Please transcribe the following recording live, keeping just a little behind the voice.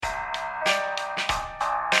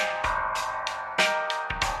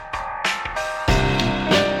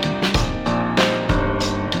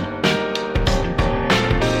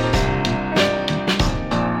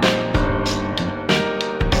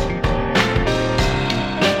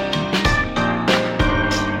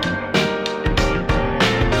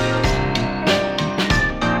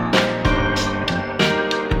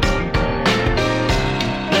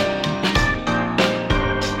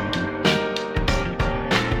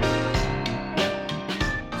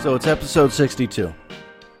So it's episode 62.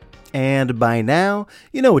 And by now,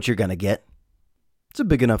 you know what you're going to get. It's a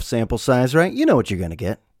big enough sample size, right? You know what you're going to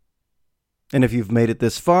get. And if you've made it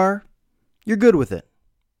this far, you're good with it.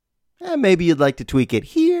 Maybe you'd like to tweak it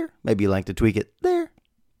here. Maybe you'd like to tweak it there.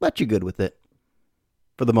 But you're good with it.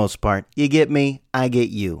 For the most part, you get me, I get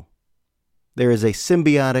you. There is a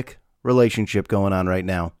symbiotic relationship going on right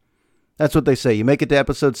now. That's what they say. You make it to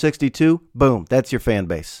episode 62, boom, that's your fan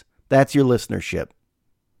base. That's your listenership.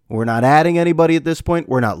 We're not adding anybody at this point.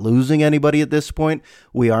 We're not losing anybody at this point.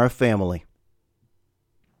 We are a family.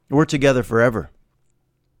 We're together forever.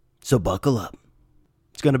 So buckle up.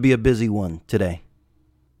 It's going to be a busy one today.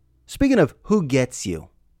 Speaking of who gets you,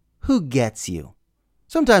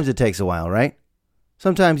 sometimes it takes a while, right?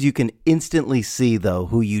 Sometimes you can instantly see, though,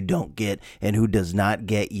 who you don't get and who does not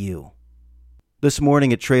get you. This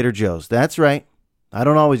morning at Trader Joe's, that's right. I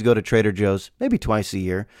don't always go to Trader Joe's, maybe twice a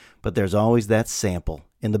year, but there's always that sample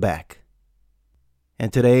in the back.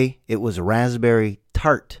 And today it was raspberry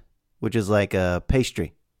tart, which is like a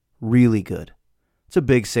pastry. Really good. It's a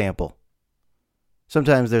big sample.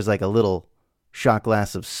 Sometimes there's like a little shot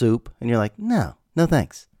glass of soup, and you're like, no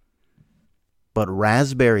thanks. But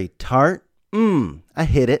raspberry tart, I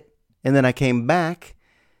hit it. And then I came back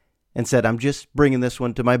and said, I'm just bringing this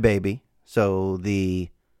one to my baby. So the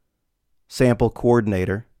sample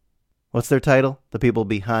coordinator, what's their title? The people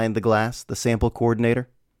behind the glass, the sample coordinator.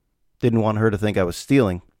 Didn't want her to think I was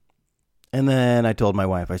stealing. And then I told my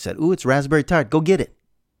wife, I said, ooh, it's raspberry tart. Go get it.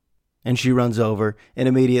 And she runs over, and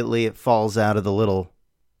immediately it falls out of the little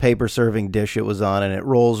paper serving dish it was on, and it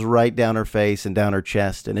rolls right down her face and down her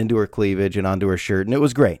chest and into her cleavage and onto her shirt. And it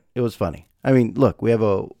was great. It was funny. I mean, look, we have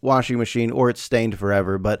a washing machine or it's stained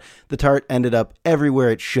forever, but the tart ended up everywhere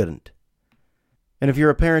it shouldn't. And if you're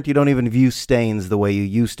a parent, you don't even view stains the way you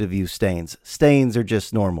used to view stains. Stains are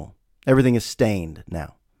just normal. Everything is stained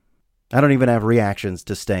now. I don't even have reactions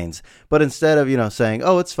to stains. But instead of, saying,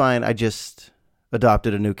 oh, it's fine, I just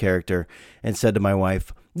adopted a new character and said to my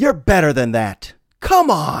wife, you're better than that.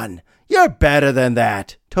 Come on, you're better than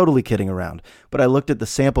that. Totally kidding around. But I looked at the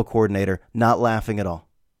sample coordinator, not laughing at all.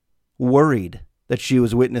 Worried that she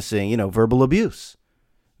was witnessing, verbal abuse.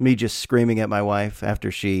 Me just screaming at my wife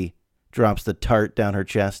after she drops the tart down her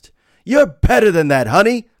chest. You're better than that,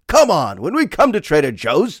 honey. Come on, when we come to Trader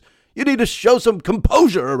Joe's, you need to show some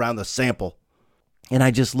composure around the sample. And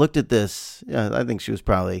I just looked at this. I think she was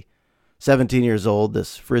probably 17 years old,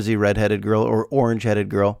 this frizzy red-headed girl or orange-headed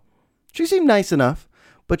girl. She seemed nice enough,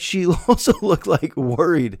 but she also looked like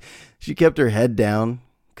worried. She kept her head down,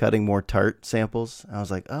 cutting more tart samples. I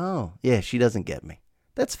was like, oh, yeah, she doesn't get me.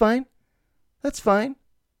 That's fine. That's fine.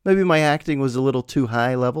 Maybe my acting was a little too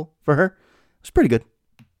high level for her. It was pretty good.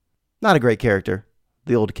 Not a great character.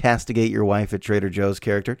 The old castigate your wife at Trader Joe's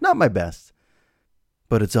character. Not my best.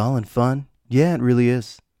 But it's all in fun. Yeah, it really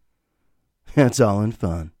is. It's all in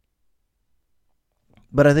fun.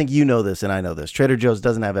 But I think you know this and I know this. Trader Joe's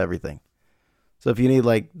doesn't have everything. So if you need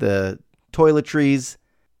like the toiletries,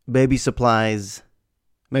 baby supplies,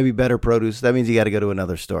 maybe better produce, that means you got to go to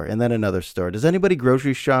another store and then another store. Does anybody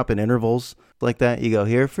grocery shop in intervals like that? You go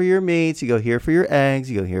here for your meats, you go here for your eggs,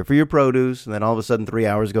 you go here for your produce, and then all of a sudden 3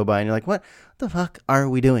 hours go by and you're like, what the fuck are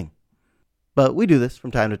we doing? But we do this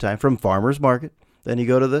from time to time from farmer's market. Then you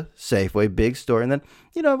go to the Safeway big store. And then,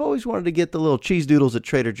 I've always wanted to get the little cheese doodles at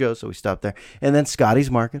Trader Joe's, so we stopped there. And then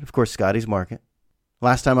Scotty's Market. Of course, Scotty's Market.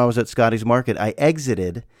 Last time I was at Scotty's Market, I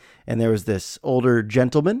exited, and there was this older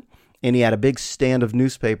gentleman, and he had a big stand of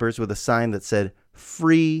newspapers with a sign that said,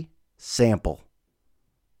 free sample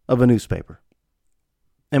of a newspaper.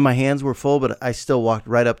 And my hands were full, but I still walked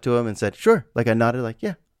right up to him and said, sure. Like I nodded, like,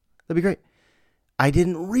 yeah, that'd be great. I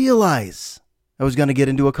didn't realize I was going to get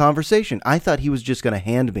into a conversation. I thought he was just going to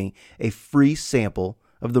hand me a free sample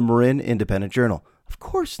of the Marin Independent Journal. Of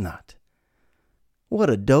course not. What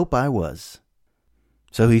a dope I was.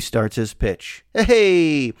 So he starts his pitch.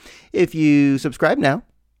 Hey, if you subscribe now,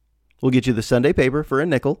 we'll get you the Sunday paper for a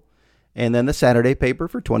nickel, and then the Saturday paper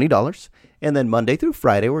for $20. And then Monday through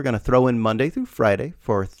Friday, we're going to throw in Monday through Friday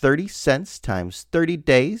for 30 cents times 30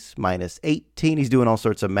 days minus 18. He's doing all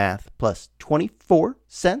sorts of math. Plus 24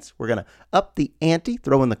 cents. We're going to up the ante,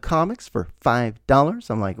 throw in the comics for $5.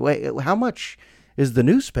 I'm like, wait, how much is the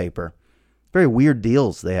newspaper? Very weird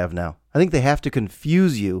deals they have now. I think they have to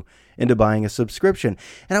confuse you into buying a subscription.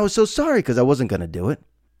 And I was so sorry because I wasn't going to do it.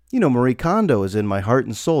 Marie Kondo is in my heart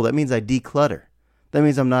and soul. That means I declutter. That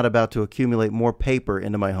means I'm not about to accumulate more paper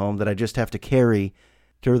into my home that I just have to carry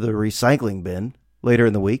to the recycling bin later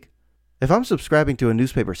in the week. If I'm subscribing to a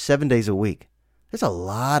newspaper 7 days a week, there's a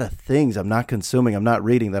lot of things I'm not consuming, I'm not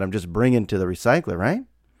reading, that I'm just bringing to the recycler, right?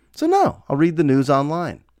 So no, I'll read the news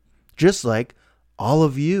online. just like all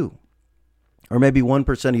of you. Or maybe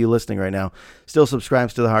 1% of you listening right now still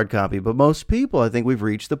subscribes to the hard copy. But most people, I think we've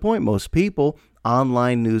reached the point. Most people,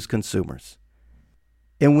 online news consumers.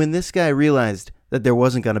 And when this guy realized that there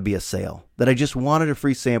wasn't going to be a sale, that I just wanted a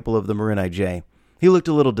free sample of the Marin IJ, he looked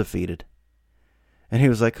a little defeated. And he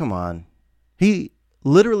was like, come on. He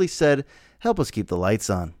literally said, help us keep the lights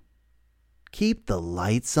on. Keep the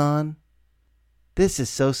lights on? This is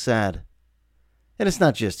so sad. And it's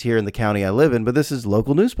not just here in the county I live in, but this is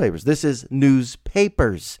local newspapers. This is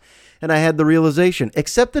newspapers. And I had the realization,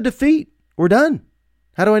 accept the defeat. We're done.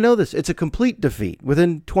 How do I know this? It's a complete defeat.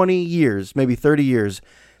 Within 20 years, maybe 30 years,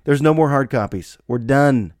 there's no more hard copies. We're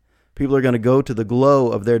done. People are going to go to the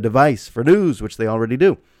glow of their device for news, which they already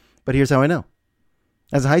do. But here's how I know.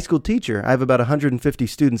 As a high school teacher, I have about 150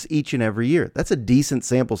 students each and every year. That's a decent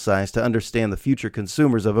sample size to understand the future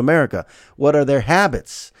consumers of America. What are their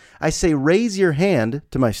habits? I say raise your hand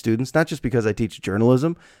to my students, not just because I teach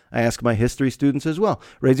journalism. I ask my history students as well.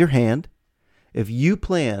 Raise your hand if you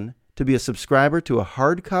plan to be a subscriber to a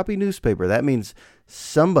hard copy newspaper. That means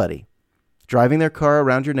somebody driving their car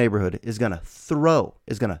around your neighborhood is going to throw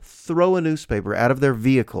a newspaper out of their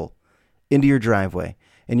vehicle into your driveway.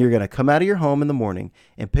 And you're going to come out of your home in the morning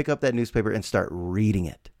and pick up that newspaper and start reading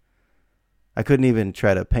it. I couldn't even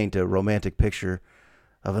try to paint a romantic picture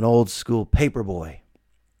of an old school paperboy.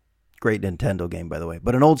 Great Nintendo game, by the way.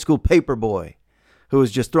 But an old school paperboy who was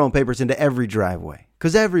just throwing papers into every driveway.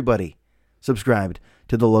 Because everybody subscribed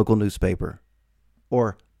to the local newspaper.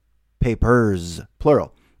 Or papers,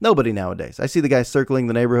 plural. Nobody nowadays. I see the guy circling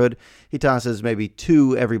the neighborhood. He tosses maybe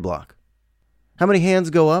 2 every block. How many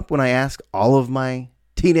hands go up when I ask all of my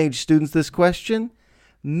teenage students this question?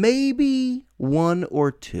 Maybe 1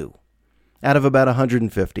 or 2 out of about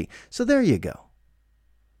 150. So there you go.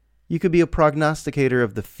 You could be a prognosticator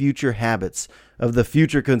of the future habits of the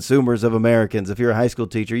future consumers of Americans. If you're a high school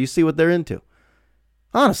teacher, you see what they're into.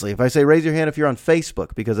 Honestly, if I say raise your hand if you're on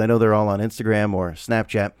Facebook, because I know they're all on Instagram or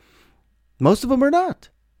Snapchat, most of them are not.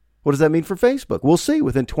 What does that mean for Facebook? We'll see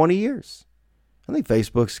within 20 years. I think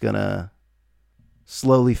Facebook's going to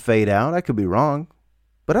slowly fade out. I could be wrong.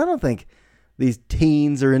 But I don't think these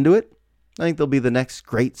teens are into it. I think they'll be the next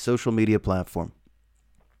great social media platform.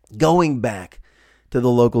 Going back to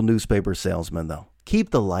the local newspaper salesman, though.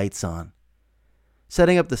 Keep the lights on.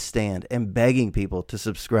 Setting up the stand and begging people to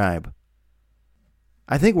subscribe.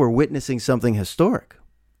 I think we're witnessing something historic.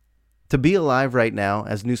 To be alive right now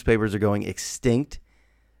as newspapers are going extinct,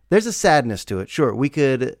 there's a sadness to it. Sure, we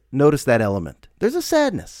could notice that element. There's a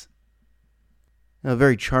sadness. A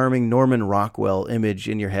very charming Norman Rockwell image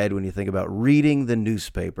in your head when you think about reading the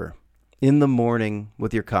newspaper in the morning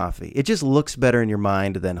with your coffee. It just looks better in your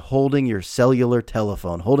mind than holding your cellular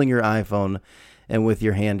telephone, holding your iPhone, and with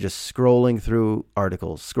your hand just scrolling through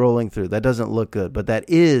articles, scrolling through. That doesn't look good, but that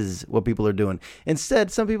is what people are doing.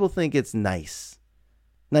 Instead, some people think it's nice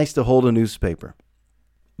to hold a newspaper.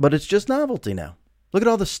 But it's just novelty now. Look at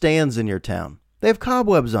all the stands in your town. They have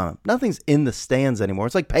cobwebs on them. Nothing's in the stands anymore.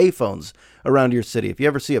 It's like payphones around your city. If you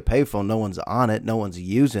ever see a payphone, no one's on it. No one's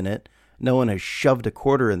using it. No one has shoved a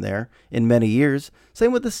quarter in there in many years.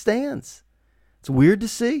 Same with the stands. It's weird to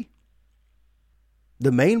see.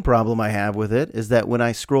 The main problem I have with it is that when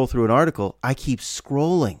I scroll through an article, I keep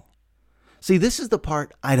scrolling. See, this is the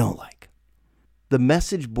part I don't like. The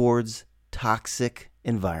message board's toxic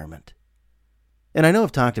environment. And I know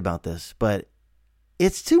I've talked about this, but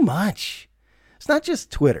it's too much. It's not just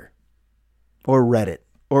Twitter or Reddit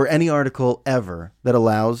or any article ever that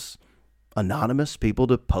allows anonymous people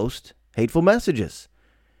to post hateful messages.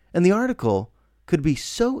 And the article could be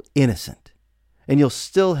so innocent, and you'll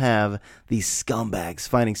still have these scumbags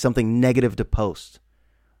finding something negative to post.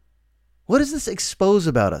 What does this expose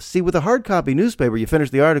about us? See, with a hard copy newspaper, you finish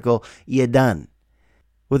the article, you're done.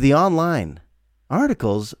 With the online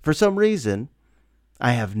articles, for some reason,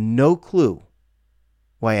 I have no clue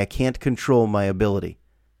why I can't control my ability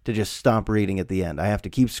to just stop reading at the end. I have to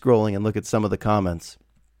keep scrolling and look at some of the comments.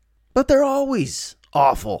 But they're always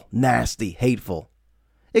awful, nasty, hateful.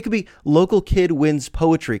 It could be local kid wins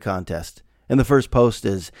poetry contest. And the first post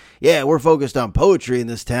is, yeah, we're focused on poetry in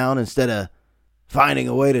this town instead of finding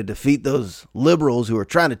a way to defeat those liberals who are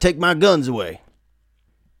trying to take my guns away.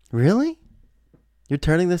 Really? You're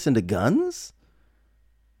turning this into guns?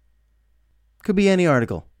 Could be any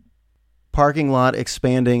article. Parking lot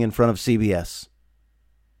expanding in front of CVS.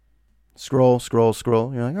 Scroll.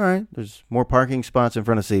 You're like, all right, there's more parking spots in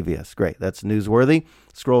front of CVS. Great, that's newsworthy.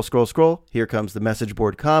 Scroll. Here comes the message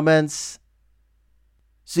board comments.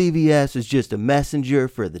 CVS is just a messenger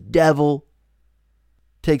for the devil.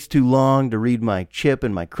 Takes too long to read my chip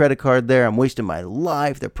and my credit card there. I'm wasting my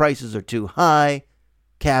life. Their prices are too high.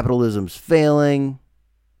 Capitalism's failing.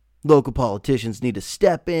 Local politicians need to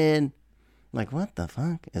step in. I'm like, what the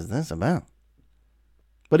fuck is this about?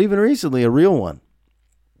 But even recently, a real one.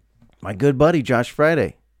 My good buddy, Josh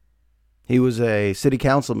Friday. He was a city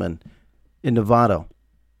councilman in Novato,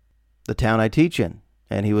 the town I teach in.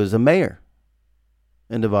 And he was a mayor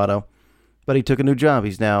in Novato. But he took a new job.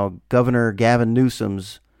 He's now Governor Gavin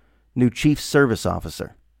Newsom's new chief service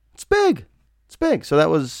officer. It's big. It's big. So that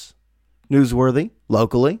was newsworthy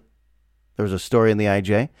locally. There was a story in the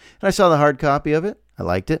IJ. And I saw the hard copy of it. I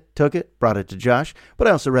liked it, took it, brought it to Josh. But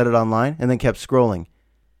I also read it online and then kept scrolling.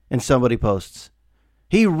 And somebody posts,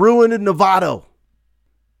 he ruined Novato.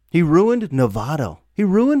 He ruined Novato. He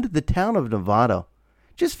ruined the town of Novato.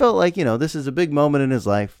 Just felt like, this is a big moment in his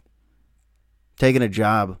life. Taking a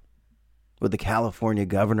job with the California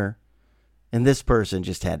governor. And this person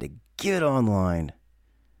just had to get online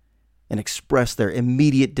and express their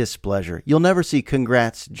immediate displeasure. You'll never see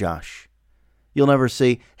congrats, Josh. You'll never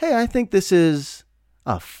see, hey, I think this is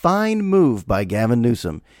a fine move by Gavin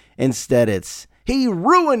Newsom. Instead, it's, he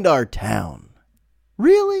ruined our town.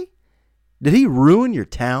 Really? Did he ruin your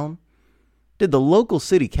town? Did the local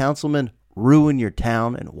city councilman ruin your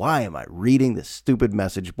town? And why am I reading this stupid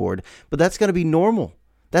message board? But that's going to be normal.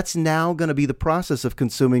 That's now going to be the process of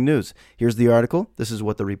consuming news. Here's the article. This is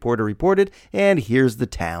what the reporter reported. And here's the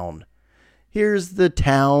town. Here's the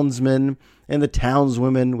townsmen and the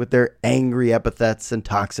townswomen with their angry epithets and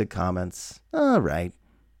toxic comments. All right.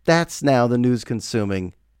 That's now the news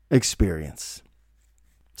consuming experience.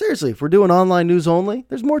 Seriously, if we're doing online news only,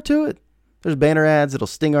 there's more to it. There's banner ads that'll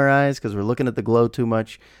sting our eyes because we're looking at the glow too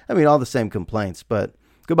much. I mean, all the same complaints, but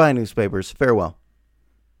goodbye, newspapers. Farewell.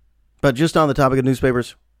 But just on the topic of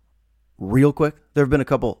newspapers, real quick, there have been a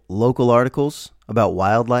couple local articles about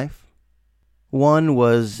wildlife. One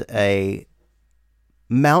was a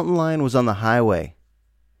mountain lion was on the highway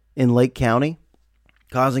in Lake County,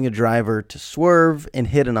 causing a driver to swerve and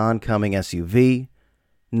hit an oncoming SUV.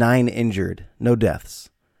 9 injured, no deaths.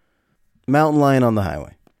 Mountain lion on the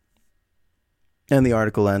highway. And the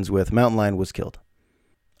article ends with, mountain lion was killed.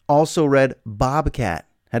 Also read, bobcat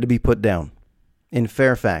had to be put down in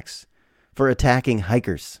Fairfax for attacking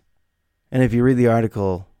hikers. And if you read the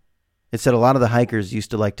article, it said a lot of the hikers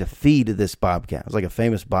used to like to feed this bobcat. It was like a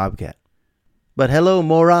famous bobcat. But hello,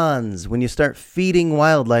 morons. When you start feeding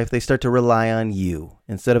wildlife, they start to rely on you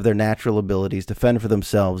instead of their natural abilities to fend for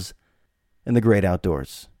themselves in the great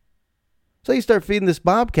outdoors. So you start feeding this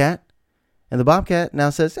bobcat, and the bobcat now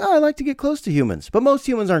says, I like to get close to humans. But most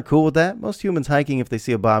humans aren't cool with that. Most humans hiking, if they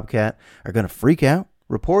see a bobcat, are going to freak out,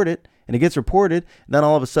 report it, and it gets reported, and then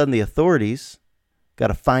all of a sudden the authorities got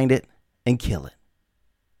to find it and kill it.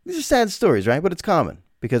 These are sad stories, right? But it's common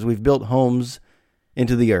because we've built homes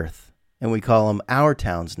into the earth, and we call them our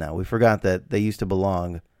towns now. We forgot that they used to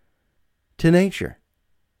belong to nature.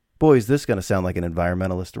 Boy, is this going to sound like an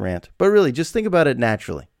environmentalist rant. But really, just think about it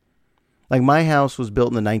naturally. Like my house was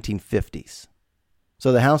built in the 1950s.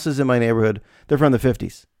 So the houses in my neighborhood, they're from the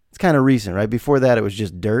 50s. It's kind of recent, right? Before that, it was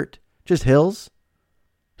just dirt, just hills.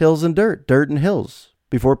 Hills and dirt and hills.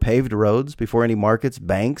 Before paved roads, before any markets,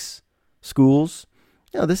 banks, schools.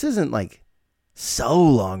 This isn't like so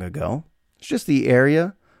long ago. It's just the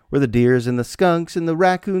area where the deers and the skunks and the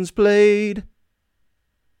raccoons played.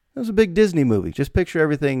 It was a big Disney movie. Just picture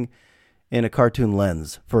everything in a cartoon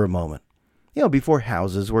lens for a moment. Before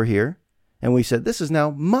houses were here. And we said, this is now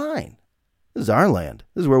mine. This is our land.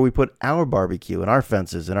 This is where we put our barbecue and our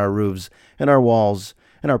fences and our roofs and our walls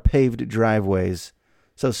and our paved driveways.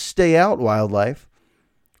 So stay out, wildlife.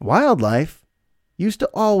 Wildlife used to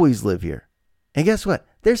always live here. And guess what?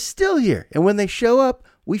 They're still here. And when they show up,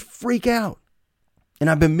 we freak out. And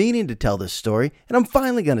I've been meaning to tell this story, and I'm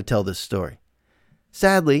finally going to tell this story.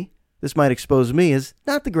 Sadly, this might expose me as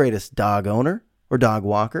not the greatest dog owner or dog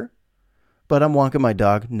walker, but I'm walking my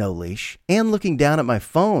dog, no leash, and looking down at my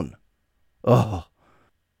phone. Oh,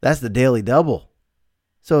 that's the daily double.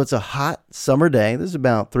 So it's a hot summer day. This is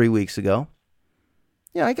about 3 weeks ago.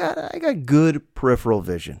 I got good peripheral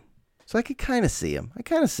vision. So I could kind of see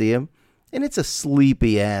him. And it's a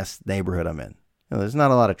sleepy-ass neighborhood I'm in. There's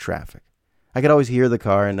not a lot of traffic. I could always hear the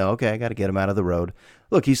car and know, okay, I got to get him out of the road.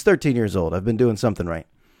 Look, he's 13 years old. I've been doing something right.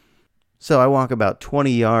 So I walk about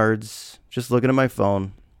 20 yards, just looking at my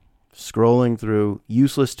phone, scrolling through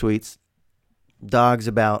useless tweets. Dog's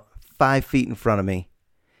about 5 feet in front of me.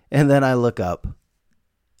 And then I look up,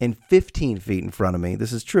 and 15 feet in front of me,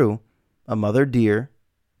 this is true, a mother deer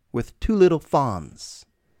with 2 little fawns.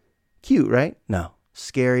 Cute, right? No,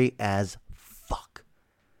 scary as fuck.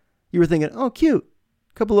 You were thinking, oh, cute.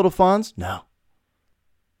 A couple little fawns? No.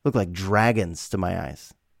 Looked like dragons to my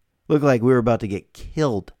eyes. Looked like we were about to get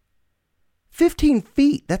killed. 15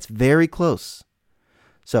 feet. That's very close.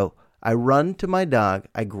 So I run to my dog.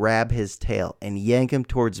 I grab his tail and yank him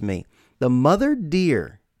towards me. The mother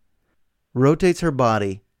deer rotates her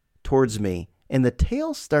body towards me, and the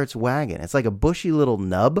tail starts wagging. It's like a bushy little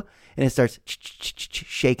nub, and it starts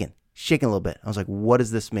shaking a little bit. I was like, what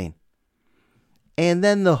does this mean? And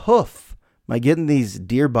then the hoof. Am I getting these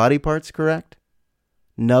deer body parts correct?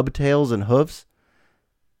 Nub tails and hoofs.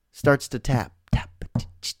 Starts to tap.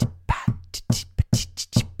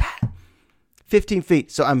 15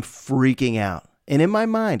 feet. So I'm freaking out. And in my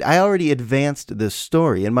mind, I already advanced this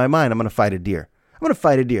story. In my mind, I'm going to fight a deer. I'm going to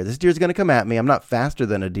fight a deer. This deer's going to come at me. I'm not faster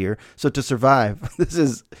than a deer. So to survive, this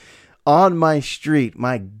is on my street.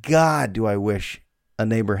 My God, do I wish a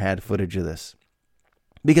neighbor had footage of this.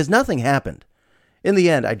 Because nothing happened. In the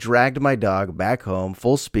end, I dragged my dog back home,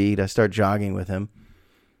 full speed. I start jogging with him.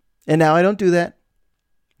 And now I don't do that.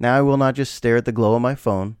 Now I will not just stare at the glow of my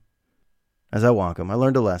phone as I walk him. I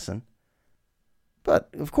learned a lesson. But,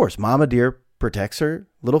 of course, Mama Deer protects her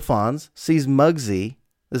little fawns, sees Muggsy,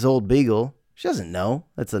 this old beagle. She doesn't know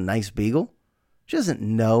that's a nice beagle. She doesn't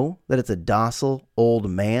know that it's a docile old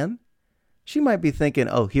man. She might be thinking,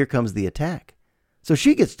 oh, here comes the attack. So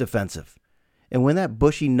she gets defensive. And when that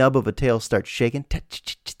bushy nub of a tail starts shaking,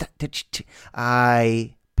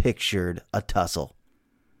 I pictured a tussle.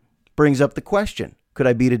 Brings up the question, could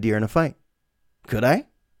I beat a deer in a fight? Could I?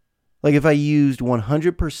 Like if I used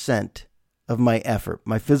 100% of my effort,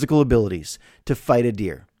 my physical abilities to fight a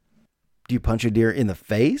deer. Do you punch a deer in the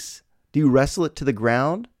face? Do you wrestle it to the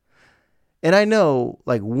ground? And I know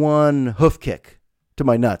like one hoof kick to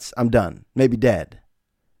my nuts, I'm done. Maybe dead.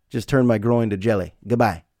 Just turn my groin to jelly.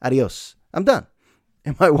 Goodbye. Adios. I'm done.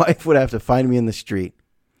 And my wife would have to find me in the street.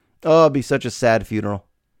 Oh, it'd be such a sad funeral.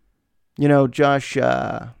 You know, Josh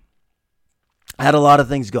had a lot of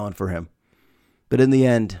things going for him. But in the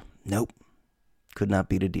end, nope. Could not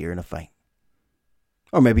beat a deer in a fight.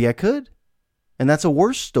 Or maybe I could. And that's a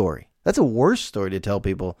worse story. That's a worse story to tell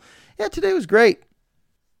people. Yeah, today was great.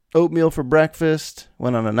 Oatmeal for breakfast.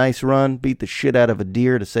 Went on a nice run. Beat the shit out of a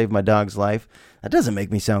deer to save my dog's life. That doesn't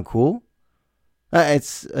make me sound cool.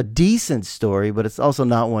 It's a decent story, but it's also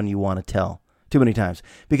not one you want to tell too many times.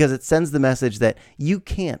 Because it sends the message that you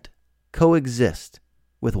can't coexist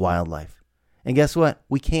with wildlife. And guess what?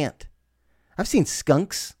 We can't. I've seen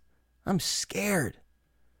skunks. I'm scared.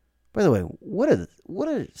 By the way, what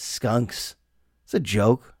are skunks? It's a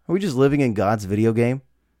joke. Are we just living in God's video game?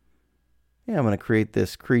 Yeah, I'm going to create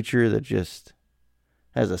this creature that just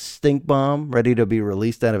has a stink bomb ready to be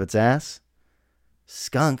released out of its ass.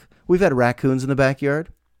 Skunk. We've had raccoons in the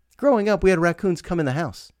backyard. Growing up, we had raccoons come in the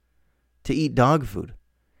house to eat dog food.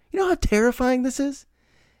 You know how terrifying this is?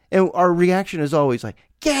 And our reaction is always like,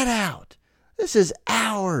 get out. This is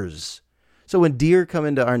ours. So when deer come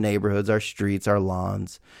into our neighborhoods, our streets, our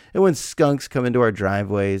lawns, and when skunks come into our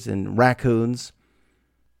driveways and raccoons,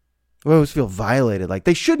 we always feel violated. Like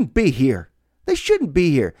they shouldn't be here. They shouldn't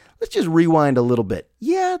be here. Let's just rewind a little bit.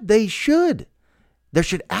 Yeah, they should. There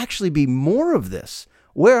should actually be more of this.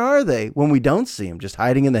 Where are they when we don't see them? Just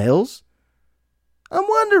hiding in the hills? I'm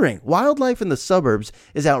wondering. Wildlife in the suburbs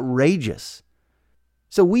is outrageous.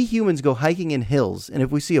 So we humans go hiking in hills, and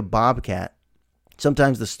if we see a bobcat,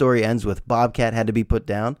 sometimes the story ends with bobcat had to be put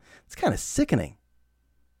down. It's kind of sickening.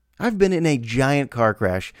 I've been in a giant car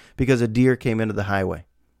crash because a deer came into the highway.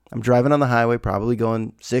 I'm driving on the highway, probably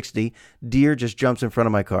going 60. Deer just jumps in front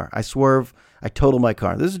of my car. I swerve. I total my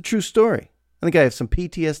car. This is a true story. I think I have some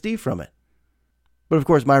PTSD from it. But of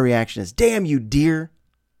course, my reaction is, damn you, deer.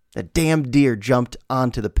 That damn deer jumped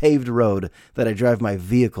onto the paved road that I drive my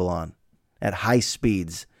vehicle on at high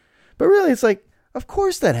speeds. But really, it's like, of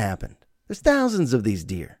course that happened. There's thousands of these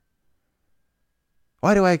deer.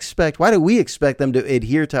 Why do we expect them to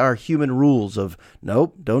adhere to our human rules of,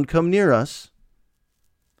 nope, don't come near us?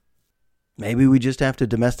 Maybe we just have to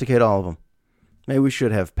domesticate all of them. Maybe we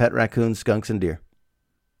should have pet raccoons, skunks, and deer.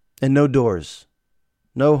 And no doors.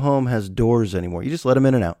 No home has doors anymore. You just let them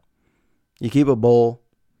in and out. You keep a bowl.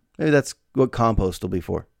 Maybe that's what compost will be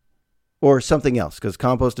for. Or something else, because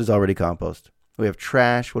compost is already compost. We have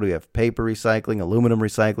trash. What do we have? Paper recycling, aluminum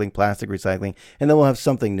recycling, plastic recycling. And then we'll have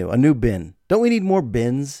something new, a new bin. Don't we need more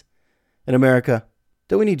bins in America?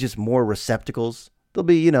 Don't we need just more receptacles? There'll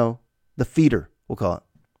be, the feeder, we'll call it.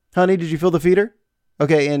 Honey, did you fill the feeder?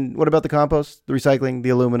 Okay, and what about the compost, the recycling, the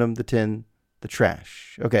aluminum, the tin, the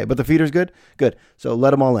trash? Okay, but the feeder's good? Good. So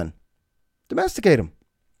let them all in. Domesticate them.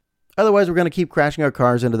 Otherwise, we're going to keep crashing our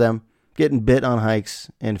cars into them, getting bit on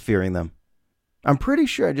hikes, and fearing them. I'm pretty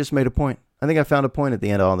sure I just made a point. I think I found a point at the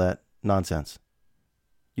end of all that nonsense.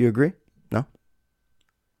 You agree? No?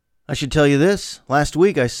 I should tell you this. Last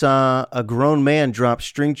week I saw a grown man drop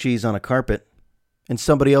string cheese on a carpet, and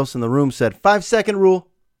somebody else in the room said, 5-second rule.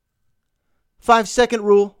 5-second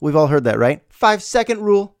rule. We've all heard that, right? 5-second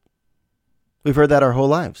rule. We've heard that our whole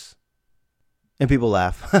lives. And people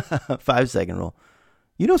laugh. 5-second rule.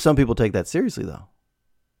 You know some people take that seriously, though.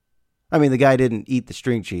 I mean, the guy didn't eat the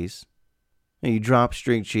string cheese. And you drop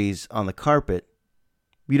string cheese on the carpet,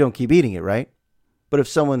 you don't keep eating it, right? But if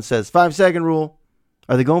someone says 5-second rule,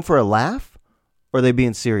 are they going for a laugh or are they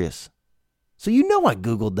being serious? So you know I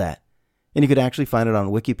Googled that. And you could actually find it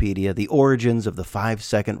on Wikipedia, the origins of the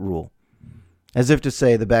 5-second rule. As if to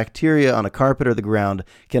say the bacteria on a carpet or the ground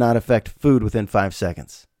cannot affect food within 5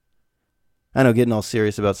 seconds. I know getting all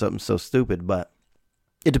serious about something so stupid, but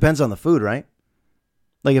it depends on the food, right?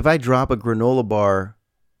 Like if I drop a granola bar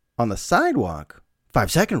on the sidewalk,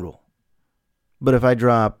 5-second rule. But if I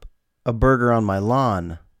drop a burger on my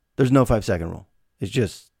lawn, there's no 5-second rule. It's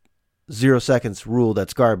just 0 seconds rule.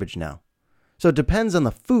 That's garbage now. So it depends on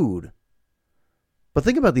the food. But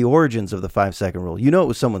think about the origins of the 5-second rule. You know it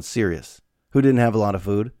was someone serious who didn't have a lot of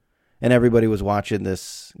food, and everybody was watching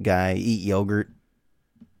this guy eat yogurt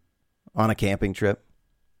on a camping trip.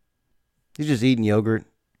 He's just eating yogurt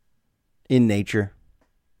in nature.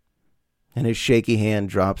 And his shaky hand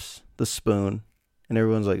drops the spoon. And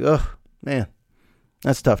everyone's like, oh, man,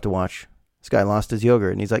 that's tough to watch. This guy lost his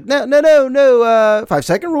yogurt. And he's like, no,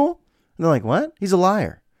 5-second rule. And they're like, what? He's a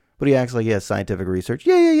liar. But he acts like he has scientific research.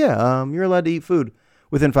 Yeah. You're allowed to eat food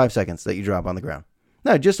within 5 seconds that you drop on the ground.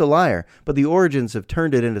 No, just a liar. But the origins have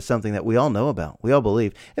turned it into something that we all know about. We all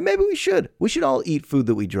believe. And maybe we should. We should all eat food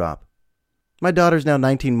that we drop. My daughter's now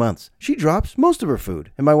 19 months. She drops most of her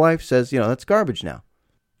food. And my wife says, that's garbage now.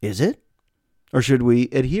 Is it? Or should we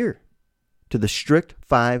adhere to the strict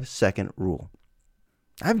 5-second rule?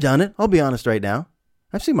 I've done it. I'll be honest right now.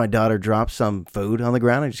 I've seen my daughter drop some food on the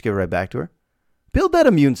ground. I just give it right back to her. Build that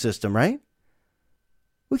immune system, right?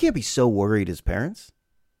 We can't be so worried as parents.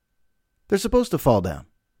 They're supposed to fall down.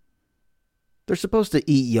 They're supposed to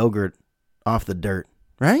eat yogurt off the dirt,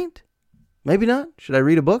 right? Maybe not. Should I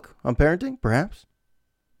read a book on parenting? Perhaps.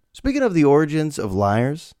 Speaking of the origins of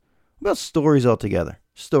liars, what about stories altogether?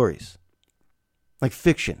 Stories. Like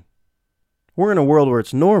fiction. We're in a world where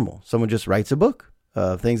it's normal. Someone just writes a book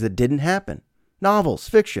of things that didn't happen. Novels,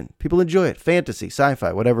 fiction. People enjoy it. Fantasy,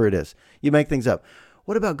 sci-fi, whatever it is. You make things up.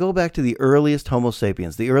 What about go back to the earliest Homo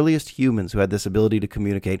sapiens, the earliest humans who had this ability to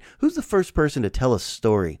communicate? Who's the first person to tell a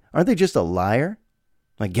story? Aren't they just a liar?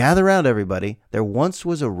 Like, gather around, everybody. There once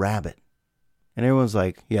was a rabbit. And everyone's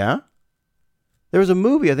like, yeah? There was a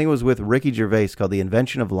movie, I think it was with Ricky Gervais, called The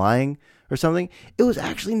Invention of Lying or something. It was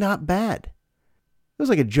actually not bad. It was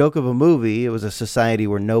like a joke of a movie. It was a society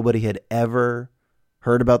where nobody had ever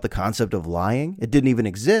heard about the concept of lying. It didn't even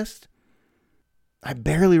exist. I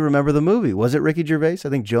barely remember the movie. Was it Ricky Gervais? I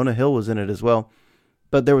think Jonah Hill was in it as well.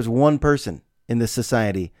 But there was one person in this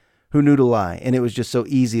society who knew to lie, and it was just so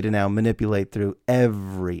easy to now manipulate through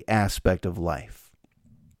every aspect of life.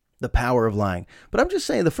 The power of lying. But I'm just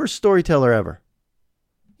saying, the first storyteller ever.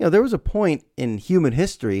 There was a point in human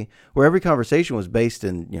history where every conversation was based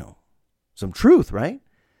in, some truth, right?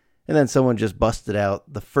 And then someone just busted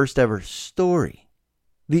out the first ever story.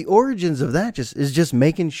 The origins of that is just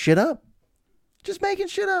making shit up. Just making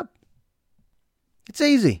shit up. It's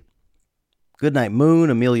easy. Goodnight Moon,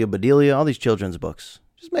 Amelia Bedelia, all these children's books.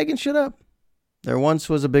 Just making shit up. There once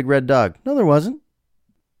was a big red dog. No, there wasn't.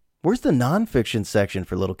 Where's the nonfiction section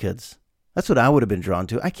for little kids? That's what I would have been drawn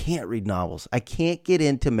to. I can't read novels. I can't get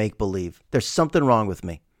into make-believe. There's something wrong with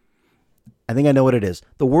me. I think I know what it is.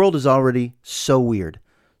 The world is already so weird.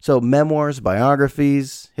 So memoirs,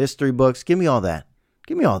 biographies, history books, give me all that.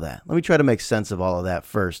 Give me all that. Let me try to make sense of all of that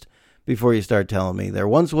first before you start telling me there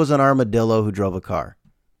once was an armadillo who drove a car.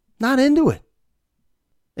 Not into it.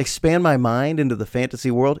 Expand my mind into the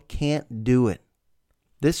fantasy world? Can't do it.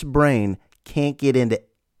 This brain can't get into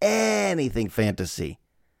anything fantasy.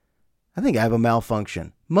 I think I have a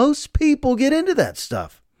malfunction. Most people get into that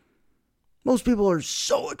stuff. Most people are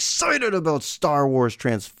so excited about Star Wars,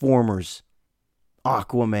 Transformers,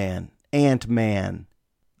 Aquaman, Ant-Man,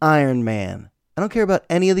 Iron Man. I don't care about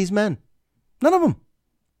any of these men. None of them.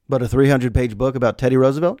 But a 300-page book about Teddy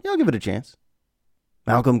Roosevelt? Yeah, I'll give it a chance.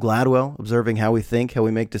 Malcolm Gladwell, observing how we think, how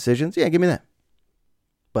we make decisions? Yeah, give me that.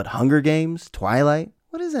 But Hunger Games, Twilight?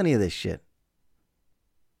 What is any of this shit?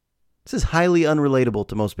 This is highly unrelatable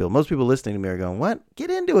to most people. Most people listening to me are going, what? Get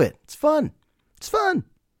into it. It's fun. It's fun.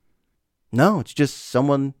 No, it's just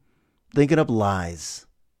someone thinking up lies.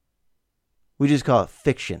 We just call it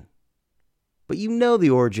fiction. But you know the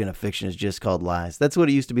origin of fiction is just called lies. That's what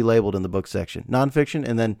it used to be labeled in the book section. Nonfiction,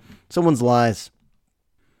 and then someone's lies.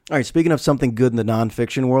 All right, speaking of something good in the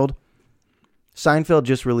nonfiction world, Seinfeld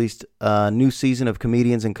just released a new season of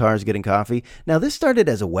Comedians in Cars Getting Coffee. Now, this started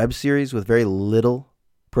as a web series with very little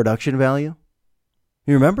production value.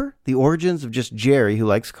 You remember? The origins of just Jerry, who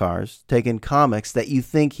likes cars, taking comics that you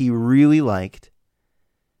think he really liked,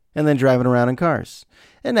 and then driving around in cars.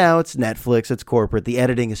 And now it's Netflix, it's corporate. The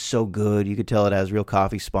editing is so good. You could tell it has real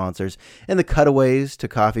coffee sponsors. And the cutaways to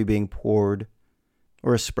coffee being poured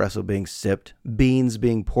or espresso being sipped, beans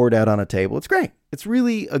being poured out on a table. It's great. It's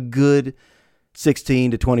really a good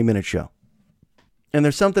 16 to 20 minute show. And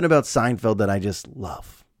there's something about Seinfeld that I just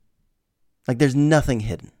love. Like, there's nothing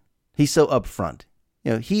hidden. He's so upfront.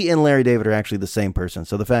 You know, he and Larry David are actually the same person.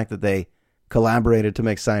 So the fact that they collaborated to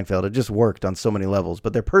make Seinfeld, it just worked on so many levels.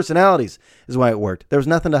 But their personalities is why it worked. There was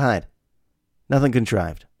nothing to hide. Nothing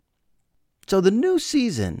contrived. So the new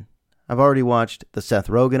season, I've already watched the Seth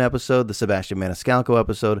Rogen episode, the Sebastian Maniscalco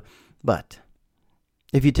episode. But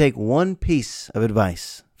if you take one piece of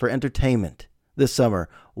advice for entertainment this summer,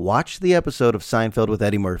 watch the episode of Seinfeld with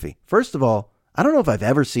Eddie Murphy. First of all, I don't know if I've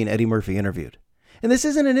ever seen Eddie Murphy interviewed. And this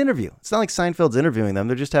isn't an interview. It's not like Seinfeld's interviewing them.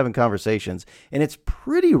 They're just having conversations. And it's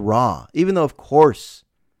pretty raw, even though, of course,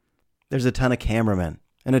 there's a ton of cameramen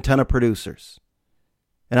and a ton of producers.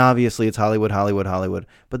 And obviously, it's Hollywood, Hollywood, Hollywood.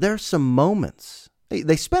 But there are some moments.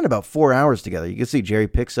 They spend about 4 hours together. You can see Jerry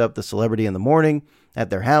picks up the celebrity in the morning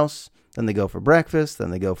at their house. Then they go for breakfast.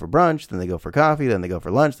 Then they go for brunch. Then they go for coffee. Then they go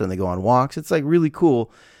for lunch. Then they go on walks. It's like really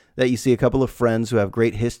cool that you see a couple of friends who have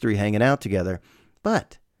great history hanging out together.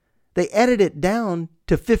 But they edit it down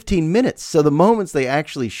to 15 minutes. So the moments they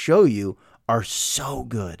actually show you are so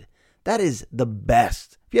good. That is the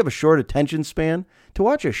best. If you have a short attention span, to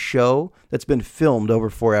watch a show that's been filmed over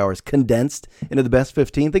 4 hours, condensed into the best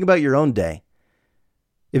 15, think about your own day.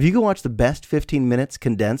 If you can watch the best 15 minutes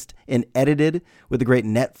condensed and edited with the great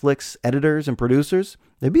Netflix editors and producers,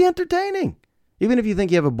 they'd be entertaining. Even if you think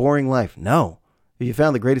you have a boring life. No. If you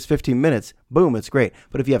found the greatest 15 minutes, boom, it's great.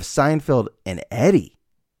 But if you have Seinfeld and Eddie,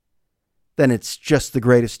 then it's just the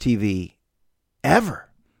greatest TV ever.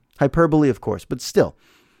 Hyperbole, of course, but still.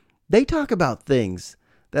 They talk about things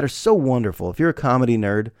that are so wonderful. If you're a comedy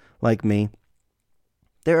nerd like me,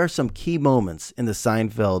 there are some key moments in the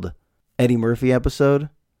Seinfeld Eddie Murphy episode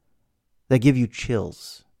that give you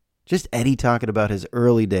chills. Just Eddie talking about his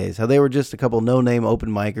early days, how they were just a couple no-name open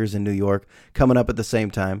micers in New York coming up at the same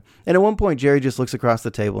time. And at one point, Jerry just looks across the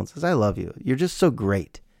table and says, "I love you. You're just so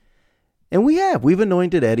great." And we've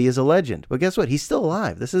anointed Eddie as a legend. But guess what? He's still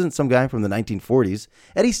alive. This isn't some guy from the 1940s.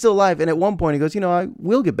 Eddie's still alive. And at one point he goes, I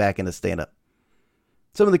will get back into stand-up.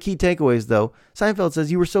 Some of the key takeaways, though, Seinfeld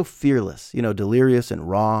says, "You were so fearless, delirious and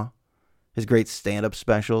raw." His great stand-up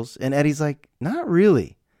specials. And Eddie's like, "Not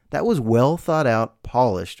really. That was well thought out,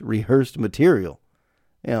 polished, rehearsed material.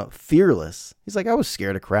 Fearless." He's like, "I was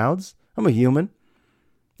scared of crowds. I'm a human."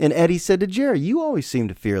 And Eddie said to Jerry, "You always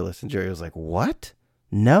seemed fearless." And Jerry was like, "What?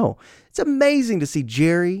 No." It's amazing to see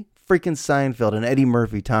Jerry freaking Seinfeld and Eddie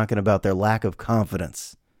Murphy talking about their lack of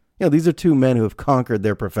confidence. These are two men who have conquered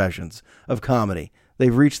their professions of comedy.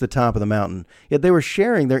 They've reached the top of the mountain, yet they were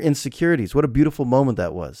sharing their insecurities. What a beautiful moment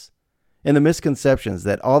that was. And the misconceptions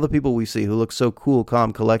that all the people we see who look so cool,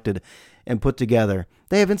 calm, collected, and put together,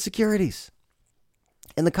 they have insecurities.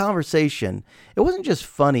 And the conversation, it wasn't just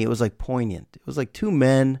funny, it was like poignant. It was like two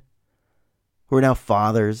men who are now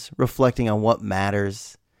fathers, reflecting on what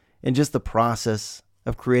matters and just the process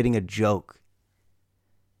of creating a joke.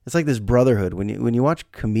 It's like this brotherhood when you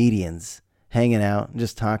watch comedians hanging out and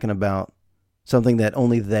just talking about something that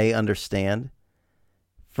only they understand.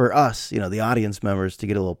 For us, the audience members, to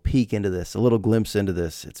get a little peek into this, a little glimpse into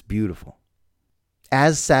this, it's beautiful.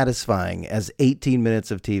 As satisfying as 18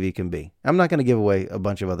 minutes of TV can be. I'm not going to give away a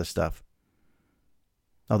bunch of other stuff,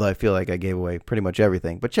 although I feel like I gave away pretty much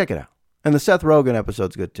everything, but check it out. And the Seth Rogen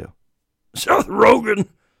episode's good too. Seth Rogen!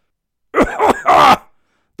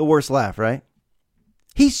 The worst laugh, right?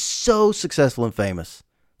 He's so successful and famous.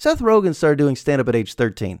 Seth Rogen started doing stand-up at age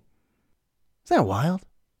 13. Isn't that wild?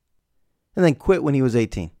 And then quit when he was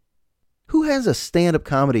 18. Who has a stand-up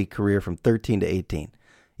comedy career from 13 to 18?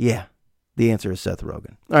 Yeah, the answer is Seth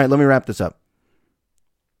Rogen. All right, let me wrap this up.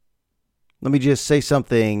 Let me just say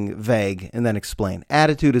something vague and then explain.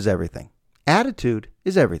 Attitude is everything. Attitude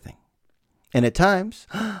is everything. And at times,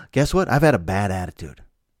 guess what? I've had a bad attitude.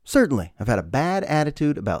 Certainly, I've had a bad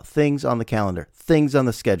attitude about things on the calendar, things on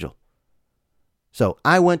the schedule. So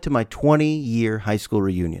I went to my 20-year high school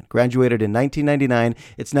reunion. Graduated in 1999.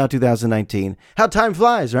 It's now 2019. How time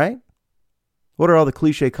flies, right? What are all the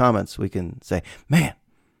cliche comments we can say? Man,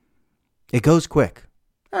 It goes quick.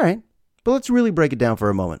 All right, but let's really break it down for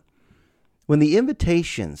a moment. When the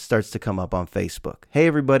invitation starts to come up on Facebook, hey,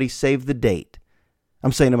 everybody, save the date.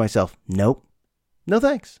 I'm saying to myself, nope, no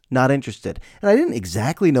thanks, not interested. And I didn't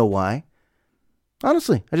exactly know why.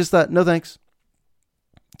 Honestly, I just thought, no thanks.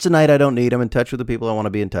 It's a night I don't need. I'm in touch with the people I want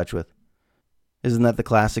to be in touch with. Isn't that the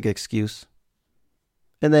classic excuse?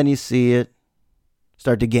 And then you see it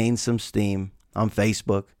start to gain some steam on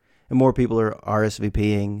Facebook, and more people are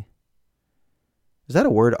RSVPing. Is that a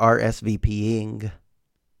word, RSVPing?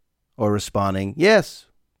 Or responding, yes,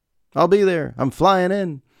 I'll be there. I'm flying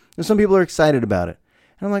in. And some people are excited about it.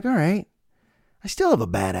 And I'm like, all right, I still have a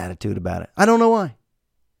bad attitude about it. I don't know why.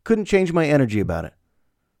 Couldn't change my energy about it.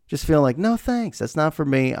 Just feel like, no thanks, that's not for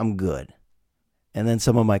me. I'm good. And then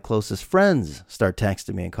some of my closest friends start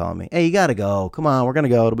texting me and calling me, hey, you got to go. Come on, we're going to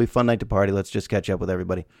go. It'll be a fun night to party. Let's just catch up with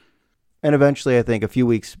everybody. And eventually, I think a few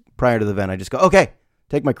weeks prior to the event, I just go, okay,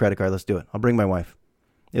 take my credit card. Let's do it. I'll bring my wife.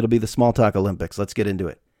 It'll be the small talk Olympics. Let's get into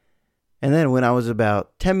it. And then when I was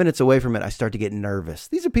about 10 minutes away from it, I start to get nervous.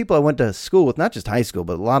 These are people I went to school with, not just high school,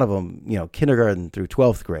 but a lot of them, kindergarten through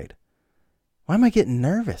 12th grade. Why am I getting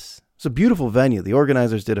nervous? It's a beautiful venue. The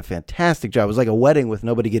organizers did a fantastic job. It was like a wedding with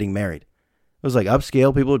nobody getting married. It was like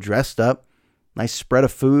upscale people dressed up, nice spread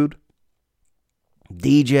of food,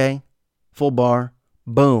 DJ, full bar,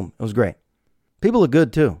 boom. It was great. People look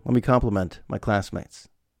good too. Let me compliment my classmates.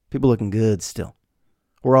 People looking good still.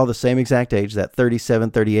 We're all the same exact age, that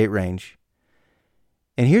 37, 38 range.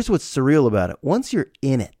 And here's what's surreal about it. Once you're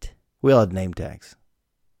in it, we all had name tags,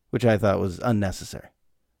 which I thought was unnecessary.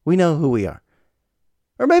 We know who we are.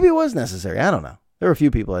 Or maybe it was necessary. I don't know. There were a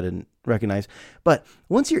few people I didn't recognize. But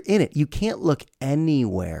once you're in it, you can't look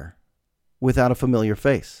anywhere without a familiar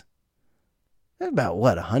face. There's about,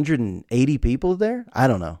 180 people there? I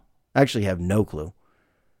don't know. I actually have no clue.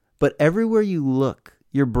 But everywhere you look,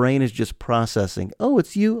 your brain is just processing, oh,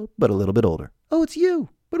 it's you, but a little bit older. Oh, it's you,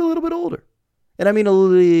 but a little bit older. And I mean a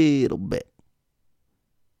little bit.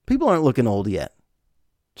 People aren't looking old yet.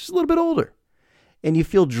 Just a little bit older. And you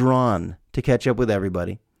feel drawn to catch up with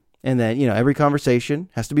everybody. And then, every conversation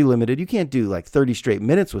has to be limited. You can't do like 30 straight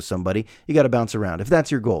minutes with somebody. You got to bounce around. If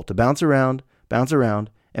that's your goal, to bounce around,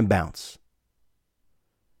 and bounce.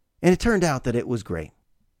 And it turned out that it was great.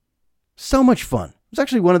 So much fun. It was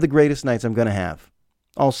actually one of the greatest nights I'm going to have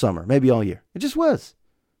all summer, maybe all year. It just was.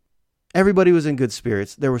 Everybody was in good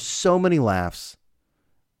spirits. There were so many laughs.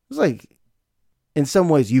 It was like, in some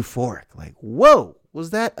ways, euphoric. Like, whoa,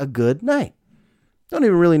 was that a good night? Don't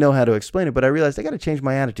even really know how to explain it, but I realized I got to change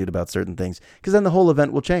my attitude about certain things because then the whole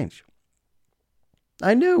event will change.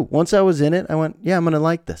 I knew once I was in it, I went, yeah, I'm going to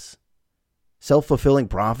like this. Self-fulfilling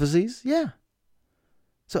prophecies? Yeah.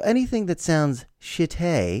 So anything that sounds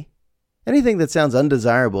shitty, anything that sounds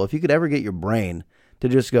undesirable, if you could ever get your brain to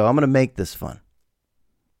just go, I'm going to make this fun,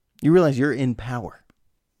 you realize you're in power.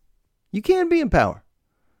 You can be in power.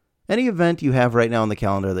 Any event you have right now on the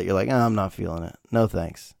calendar that you're like, I'm not feeling it. No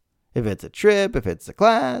thanks. If it's a trip, if it's a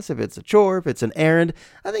class, if it's a chore, if it's an errand,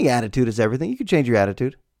 I think attitude is everything. You can change your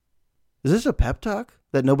attitude. Is this a pep talk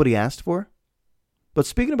that nobody asked for? But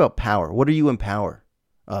speaking about power, what are you in power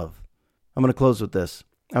of? I'm going to close with this.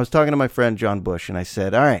 I was talking to my friend John Bush, and I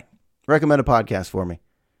said, all right, recommend a podcast for me.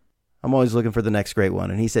 I'm always looking for the next great one.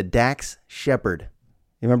 And he said, Dax Shepard.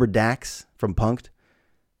 You remember Dax from Punk'd?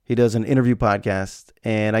 He does an interview podcast,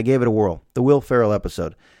 and I gave it a whirl. The Will Ferrell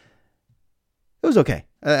episode. It was okay.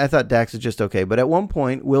 I thought Dax was just okay. But at one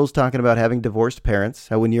point, Will's talking about having divorced parents,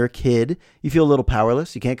 how when you're a kid, you feel a little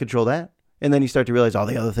powerless. You can't control that. And then you start to realize all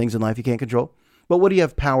the other things in life you can't control. But what do you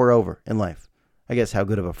have power over in life? I guess how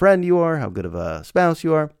good of a friend you are, how good of a spouse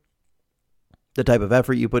you are, the type of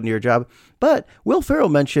effort you put into your job. But Will Ferrell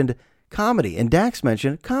mentioned comedy, and Dax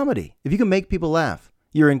mentioned comedy. If you can make people laugh,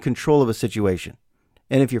 you're in control of a situation.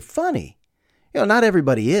 And if you're funny, not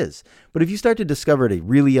everybody is, but if you start to discover at a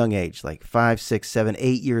really young age, like 5, 6, 7,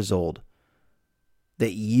 8 years old,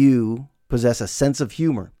 that you possess a sense of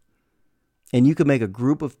humor and you can make a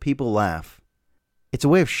group of people laugh, it's a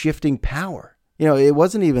way of shifting power. It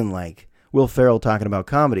wasn't even like Will Ferrell talking about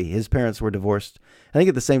comedy. His parents were divorced. I think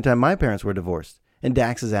at the same time my parents were divorced. And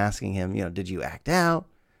Dax is asking him, did you act out?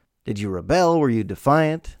 Did you rebel? Were you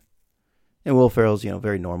defiant? And Will Ferrell's,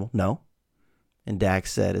 very normal. No. And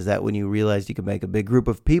Dax said, is that when you realized you could make a big group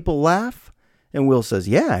of people laugh? And Will says,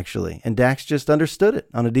 yeah, actually. And Dax just understood it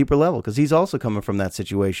on a deeper level because he's also coming from that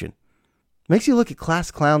situation. Makes you look at class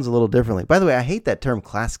clowns a little differently. By the way, I hate that term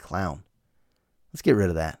class clown. Let's get rid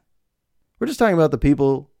of that. We're just talking about the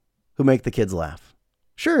people who make the kids laugh.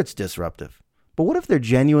 Sure, it's disruptive. But what if they're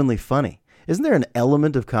genuinely funny? Isn't there an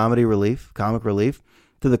element of comic relief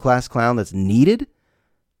to the class clown that's needed?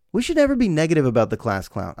 We should never be negative about the class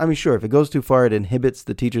clown. I mean, sure, if it goes too far, it inhibits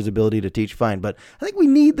the teacher's ability to teach, fine. But I think we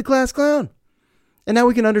need the class clown. And now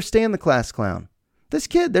we can understand the class clown. This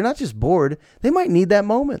kid, they're not just bored. They might need that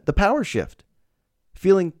moment, the power shift.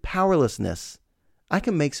 Feeling powerlessness. I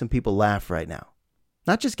can make some people laugh right now.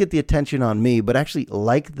 Not just get the attention on me, but actually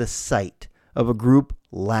like the sight of a group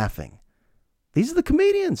laughing. These are the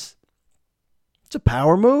comedians. It's a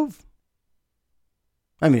power move.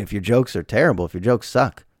 I mean, if your jokes are terrible, if your jokes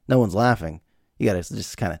suck, no one's laughing, you got to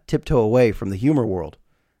just kind of tiptoe away from the humor world.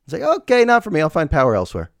 It's like, okay, not for me. I'll find power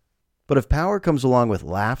elsewhere. But if power comes along with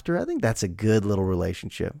laughter, I think that's a good little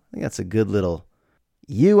relationship. I think that's a good little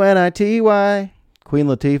UNITY. Queen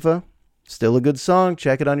Latifah, still a good song.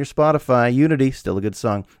 Check it on your Spotify. Unity, still a good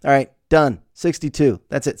song. All right, done. 62.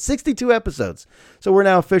 That's it. 62 episodes. So we're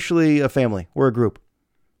now officially a family. We're a group.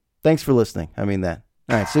 Thanks for listening. I mean that.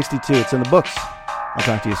 All right, 62. It's in the books. I'll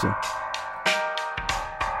talk to you soon.